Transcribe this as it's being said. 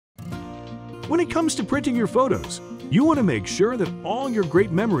When it comes to printing your photos, you want to make sure that all your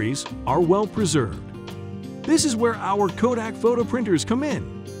great memories are well preserved. This is where our Kodak photo printers come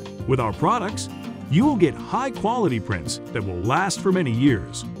in. With our products, you will get high-quality prints that will last for many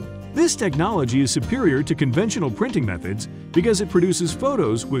years. This technology is superior to conventional printing methods because it produces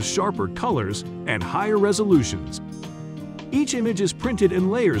photos with sharper colors and higher resolutions. Each image is printed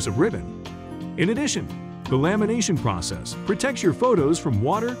in layers of ribbon. In addition, the lamination process protects your photos from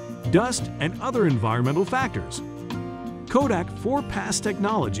water, dust, and other environmental factors. Kodak 4-Pass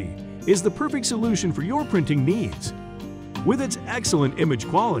technology is the perfect solution for your printing needs. With its excellent image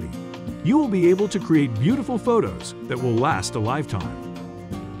quality, you will be able to create beautiful photos that will last a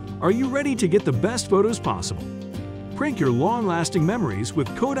lifetime. Are you ready to get the best photos possible? Print your long-lasting memories with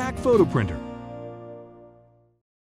Kodak Photo Printer.